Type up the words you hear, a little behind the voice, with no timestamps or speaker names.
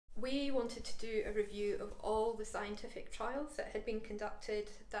We wanted to do a review of all the scientific trials that had been conducted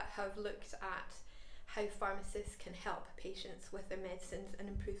that have looked at how pharmacists can help patients with their medicines and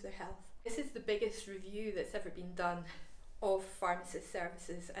improve their health. This is the biggest review that's ever been done of pharmacist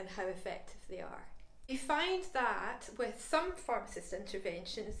services and how effective they are. We find that with some pharmacist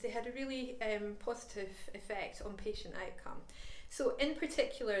interventions, they had a really positive effect on patient outcome. So in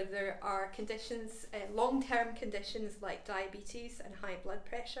particular, there are conditions, long-term conditions like diabetes and high blood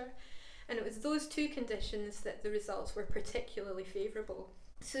pressure, and it was those two conditions that the results were particularly favourable.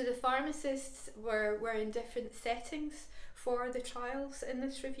 So the pharmacists were in different settings for the trials in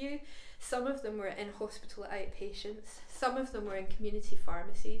this review. Some of them were in hospital outpatients, some of them were in community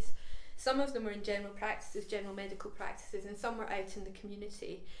pharmacies, some of them were in general practices, general medical practices, and some were out in the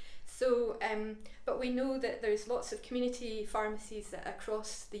community. So, but we know that there's lots of community pharmacies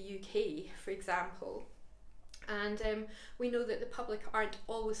across the UK, for example, and we know that the public aren't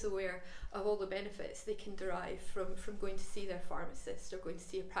always aware of all the benefits they can derive from going to see their pharmacist or going to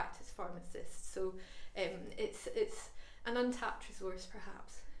see a practice pharmacist. So it's an untapped resource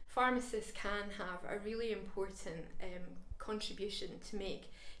perhaps. Pharmacists can have a really important contribution to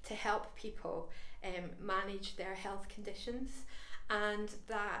make to help people manage their health conditions, and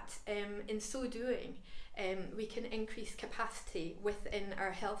that in so doing we can increase capacity within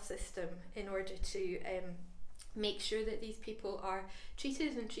our health system in order to make sure that these people are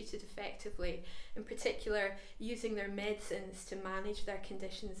treated and treated effectively, in particular using their medicines to manage their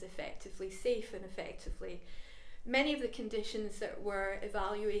conditions effectively, safe and effectively. Many of the conditions that were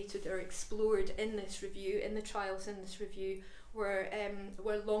evaluated or explored in this review, in the trials in this review, were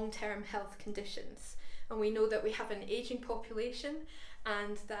long-term health conditions. And we know that we have an ageing population,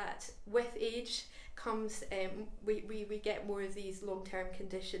 and that with age comes, we get more of these long-term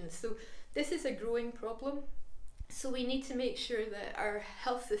conditions. So this is a growing problem. So we need to make sure that our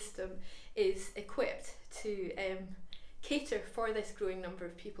health system is equipped to cater for this growing number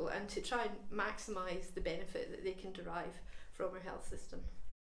of people and to try and maximise the benefit that they can derive from our health system.